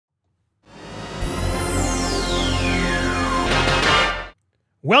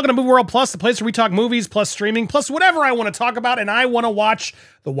Welcome to Movie World Plus, the place where we talk movies, plus streaming, plus whatever I want to talk about, and I want to watch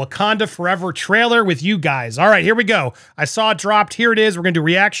the Wakanda Forever trailer with you guys. All right, here we go. I saw it dropped. Here it is. We're going to do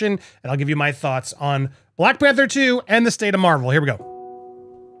reaction, and I'll give you my thoughts on Black Panther 2 and the state of Marvel. Here we go.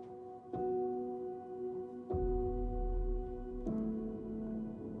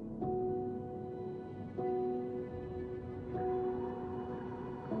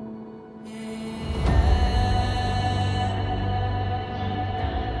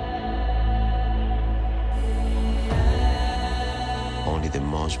 Only the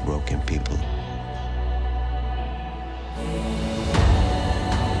most broken people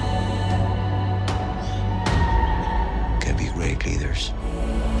can be great leaders.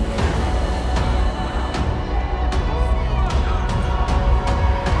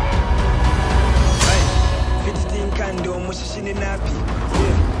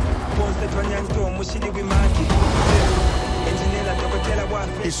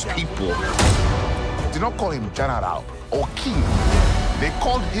 His people did not call him general or king. They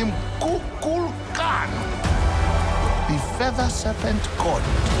called him Kukul Khan, the feather serpent god.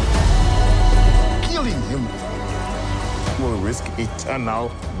 Killing him will risk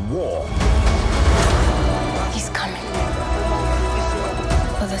eternal war. He's coming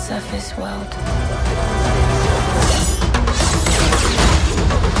for the surface world.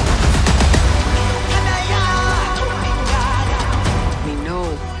 We know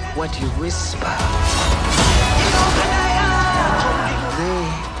what you whisper. They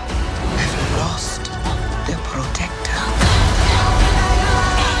have lost their protector.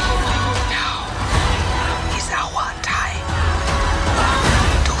 Now is our time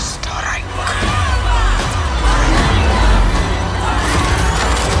to strike.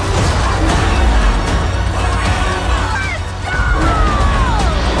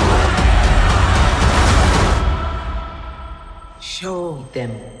 Show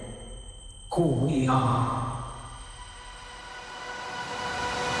them who we are.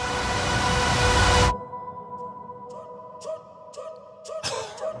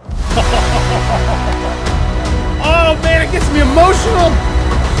 Oh man, it gets me emotional.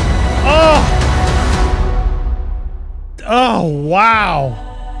 Oh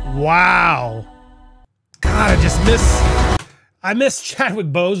wow. Wow. God, I miss Chadwick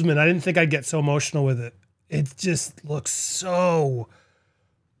Boseman. I didn't think I'd get so emotional with it. It just looks so,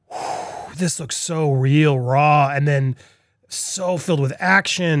 this looks so real, raw, and then so filled with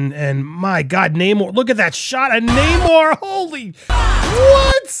action. And my God, Namor, look at that shot of Namor. Holy,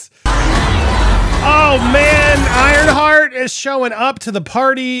 what? Oh man, Ironheart is showing up to the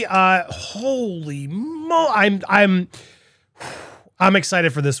party. Holy I'm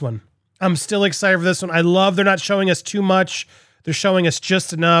excited for this one. I'm still excited for this one. I love they're not showing us too much. They're showing us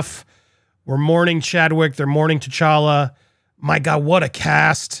just enough. We're mourning Chadwick. They're mourning T'Challa. My God, what a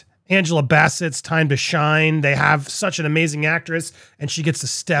cast. Angela Bassett's time to shine. They have such an amazing actress, and she gets to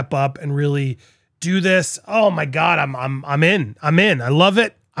step up and really do this. Oh my God, I'm in. I love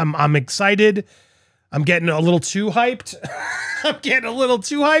it. I'm excited. I'm getting a little too hyped. I'm getting a little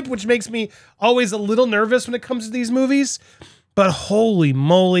too hyped, which makes me always a little nervous when it comes to these movies. But holy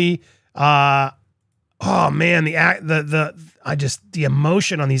moly, oh man, the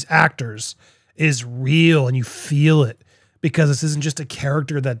emotion on these actors is real, and you feel it because this isn't just a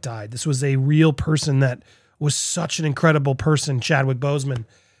character that died. This was a real person that was such an incredible person, Chadwick Boseman.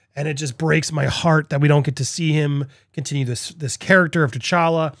 And it just breaks my heart that we don't get to see him continue this character of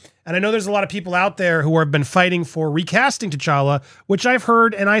T'Challa. And I know there's a lot of people out there who have been fighting for recasting T'Challa, which I've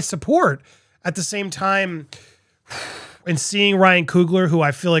heard and I support. At the same time, and seeing Ryan Coogler, who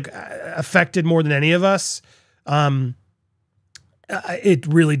I feel like affected more than any of us, it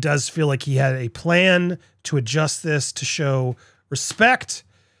really does feel like he had a plan to adjust this to show respect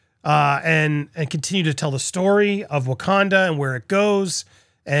and continue to tell the story of Wakanda and where it goes.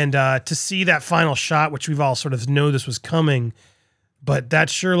 And to see that final shot, which we've all sort of know this was coming, but that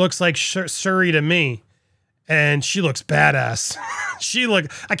sure looks like Shuri to me. And she looks badass.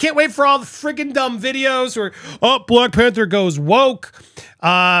 I can't wait for all the freaking dumb videos where, oh, Black Panther goes woke.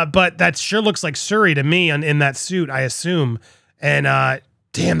 But that sure looks like Shuri to me in that suit, I assume. And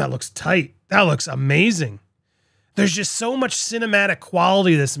damn, that looks tight. That looks amazing. There's just so much cinematic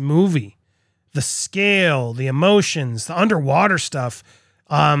quality to this movie. The scale, the emotions, the underwater stuff.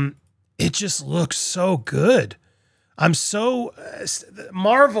 It just looks so good.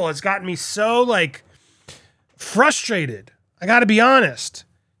 Marvel has gotten me so like frustrated. I got to be honest.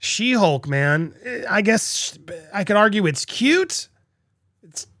 She-Hulk, man, I guess I could argue it's cute.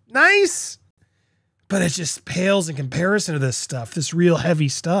 It's nice, but it just pales in comparison to this stuff, this real heavy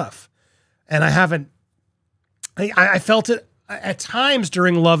stuff. And I felt it at times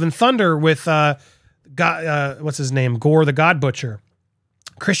during Love and Thunder with what's his name? Gore the God Butcher.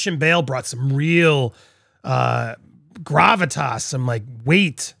 Christian Bale brought some real gravitas, some like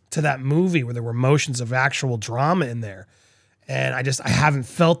weight to that movie where there were motions of actual drama in there. And I haven't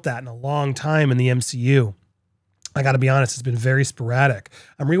felt that in a long time in the MCU. I got to be honest, it's been very sporadic.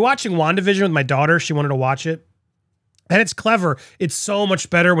 I'm rewatching WandaVision with my daughter. She wanted to watch it. And it's clever. It's so much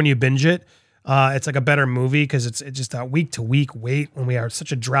better when you binge it. It's like a better movie because it's just that week to week wait when we are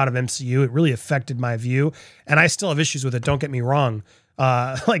such a drought of MCU. It really affected my view. And I still have issues with it. Don't get me wrong.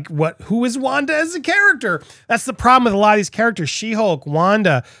 Who is Wanda as a character? That's the problem with a lot of these characters. She-Hulk,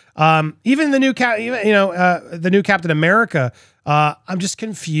 Wanda, even the new the new Captain America. I'm just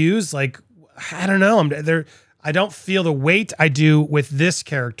confused. Like, I don't know. I don't feel the weight I do with this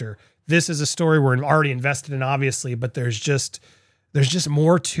character. This is a story we're already invested in, obviously, but there's just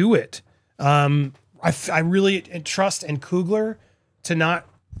more to it. I really trust in Coogler to not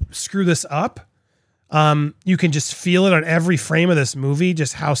screw this up. You can just feel it on every frame of this movie,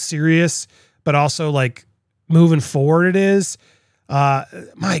 just how serious, but also like moving forward it is.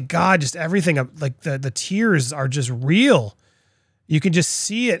 My God, just everything, like the tears are just real. You can just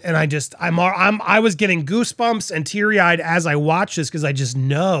see it. And I was getting goosebumps and teary eyed as I watch this, because I just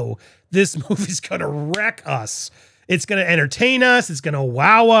know this movie's going to wreck us. It's going to entertain us. It's going to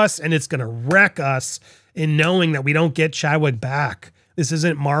wow us, and it's going to wreck us in knowing that we don't get Chadwick back. This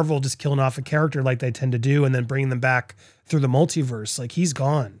isn't Marvel just killing off a character like they tend to do and then bringing them back through the multiverse. Like, he's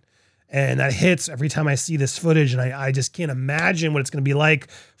gone. And that hits every time I see this footage. And I just can't imagine what it's going to be like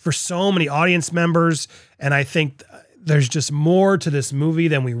for so many audience members. And I think there's just more to this movie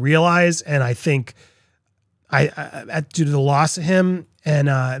than we realize. And I think due to the loss of him,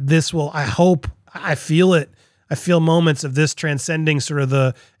 and this will, I feel it. I feel moments of this transcending sort of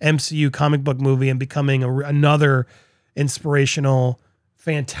the MCU comic book movie and becoming another inspirational,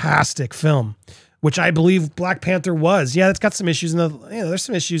 fantastic film, which I believe Black Panther was. Yeah, it's got some issues there's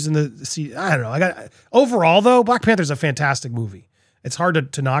some issues in the, I don't know. Overall though, Black Panther's a fantastic movie. It's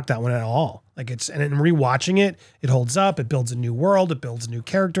hard to knock that one at all. Like, and in rewatching it, it holds up. It builds a new world. It builds a new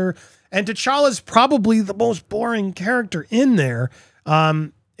character. And T'Challa's probably the most boring character in there.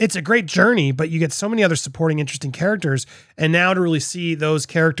 It's a great journey, but you get so many other supporting, interesting characters. And now to really see those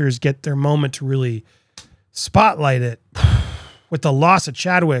characters get their moment to really spotlight it with the loss of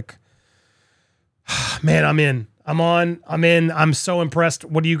Chadwick, man, I'm in. I'm so impressed.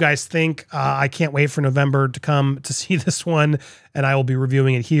 What do you guys think? I can't wait for November to come to see this one, and I will be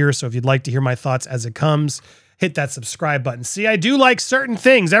reviewing it here. So if you'd like to hear my thoughts as it comes, hit that subscribe button. See, I do like certain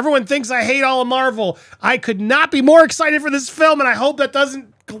things. Everyone thinks I hate all of Marvel. I could not be more excited for this film, and I hope that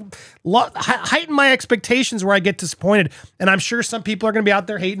doesn't heighten my expectations where I get disappointed. And I'm sure some people are going to be out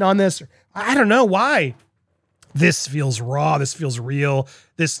there hating on this. I don't know why. This feels raw. This feels real.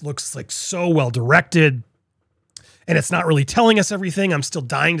 This looks like so well directed. And it's not really telling us everything. I'm still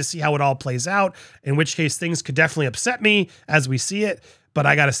dying to see how it all plays out, in which case things could definitely upset me as we see it. But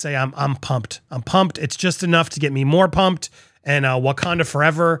I got to say, I'm pumped. I'm pumped. It's just enough to get me more pumped. And Wakanda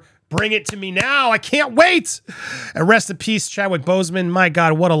Forever, bring it to me now. I can't wait. And rest in peace, Chadwick Boseman. My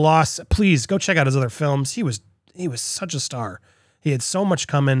God, what a loss. Please go check out his other films. He was such a star. He had so much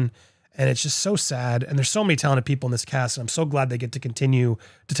coming. And it's just so sad. And there's so many talented people in this cast. And I'm so glad they get to continue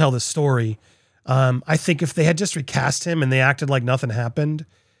to tell this story. I think if they had just recast him and they acted like nothing happened,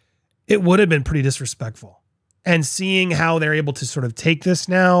 it would have been pretty disrespectful. And seeing how they're able to sort of take this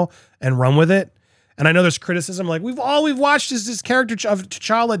now and run with it. And I know there's criticism, like we've watched is this character of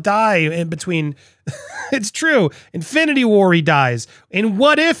T'Challa die in between. It's true. Infinity War, he dies. In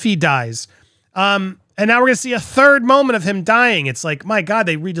What If, he dies. And now we're going to see a third moment of him dying. It's like, my God,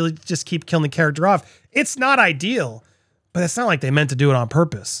 they really just keep killing the character off. It's not ideal, but it's not like they meant to do it on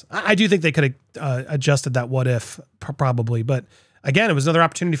purpose. I do think they could have adjusted that What If, probably. But again, it was another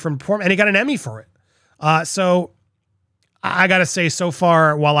opportunity for him to perform, and he got an Emmy for it. So I got to say, so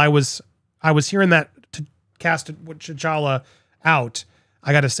far, while I was hearing that to cast T'Challa out,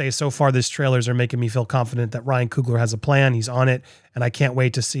 I got to say, so far, these trailers are making me feel confident that Ryan Coogler has a plan. He's on it. And I can't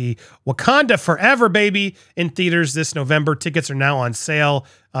wait to see Wakanda Forever, baby, in theaters this November. Tickets are now on sale.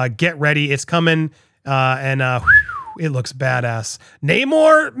 Get ready. It's coming. It looks badass.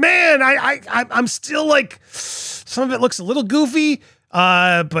 Namor, man, I'm still like, some of it looks a little goofy,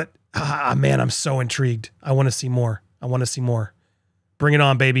 but man, I'm so intrigued. I want to see more. I want to see more. Bring it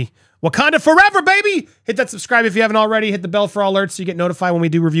on, baby. Wakanda Forever, baby! Hit that subscribe if you haven't already. Hit the bell for all alerts so you get notified when we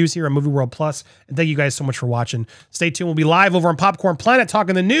do reviews here on Movie World Plus. And thank you guys so much for watching. Stay tuned. We'll be live over on Popcorn Planet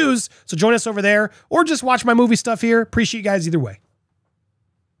talking the news. So join us over there or just watch my movie stuff here. Appreciate you guys either way.